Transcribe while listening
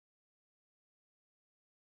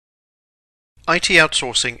IT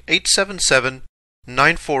Outsourcing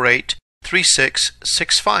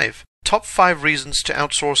 877-948-3665. Top 5 reasons to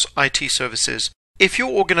outsource IT services. If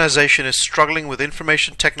your organization is struggling with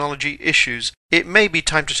information technology issues, it may be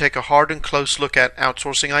time to take a hard and close look at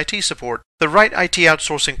outsourcing IT support. The right IT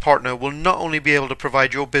outsourcing partner will not only be able to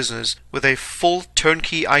provide your business with a full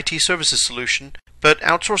turnkey IT services solution, but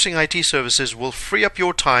outsourcing IT services will free up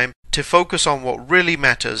your time to focus on what really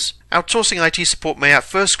matters. Outsourcing IT support may at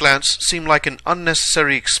first glance seem like an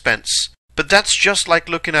unnecessary expense, but that's just like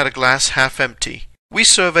looking at a glass half empty. We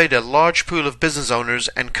surveyed a large pool of business owners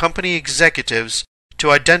and company executives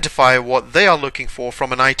to identify what they are looking for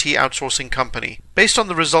from an IT outsourcing company. Based on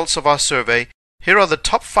the results of our survey, here are the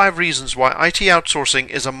top 5 reasons why IT outsourcing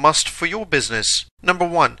is a must for your business. Number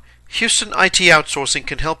 1. Houston IT Outsourcing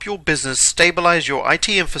can help your business stabilize your IT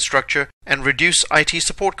infrastructure and reduce IT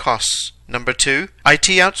support costs. Number 2. IT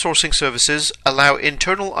outsourcing services allow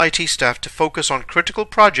internal IT staff to focus on critical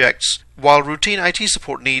projects while routine IT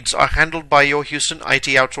support needs are handled by your Houston IT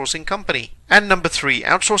outsourcing company. And number 3.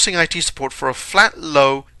 Outsourcing IT support for a flat,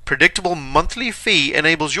 low, predictable monthly fee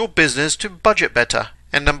enables your business to budget better.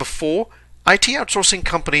 And number 4. IT outsourcing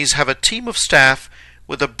companies have a team of staff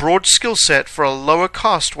with a broad skill set for a lower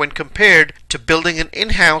cost when compared to building an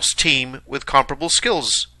in-house team with comparable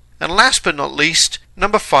skills. And last but not least,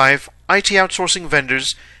 number 5, IT outsourcing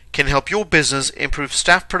vendors can help your business improve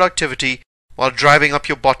staff productivity while driving up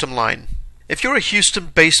your bottom line. If you're a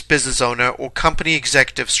Houston-based business owner or company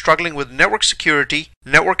executive struggling with network security,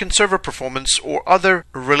 network and server performance, or other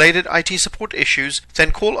related IT support issues,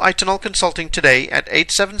 then call Itanol Consulting today at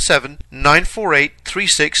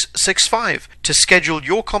 877-948-3665 to schedule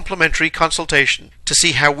your complimentary consultation to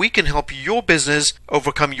see how we can help your business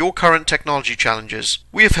overcome your current technology challenges.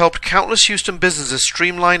 We have helped countless Houston businesses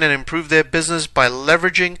streamline and improve their business by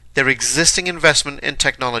leveraging their existing investment in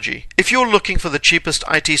technology. If you're looking for the cheapest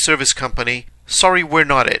IT service company, sorry, we're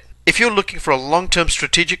not it. If you're looking for a long-term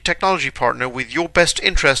strategic technology partner with your best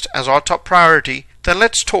interest as our top priority, then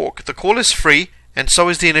let's talk. The call is free, and so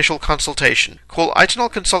is the initial consultation. Call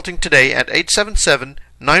Itanol Consulting today at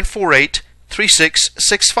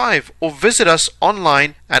 877-948-3665 or visit us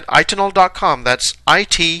online at itanol.com. That's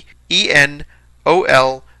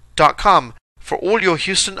ITENOL.com for all your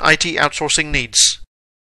Houston IT outsourcing needs.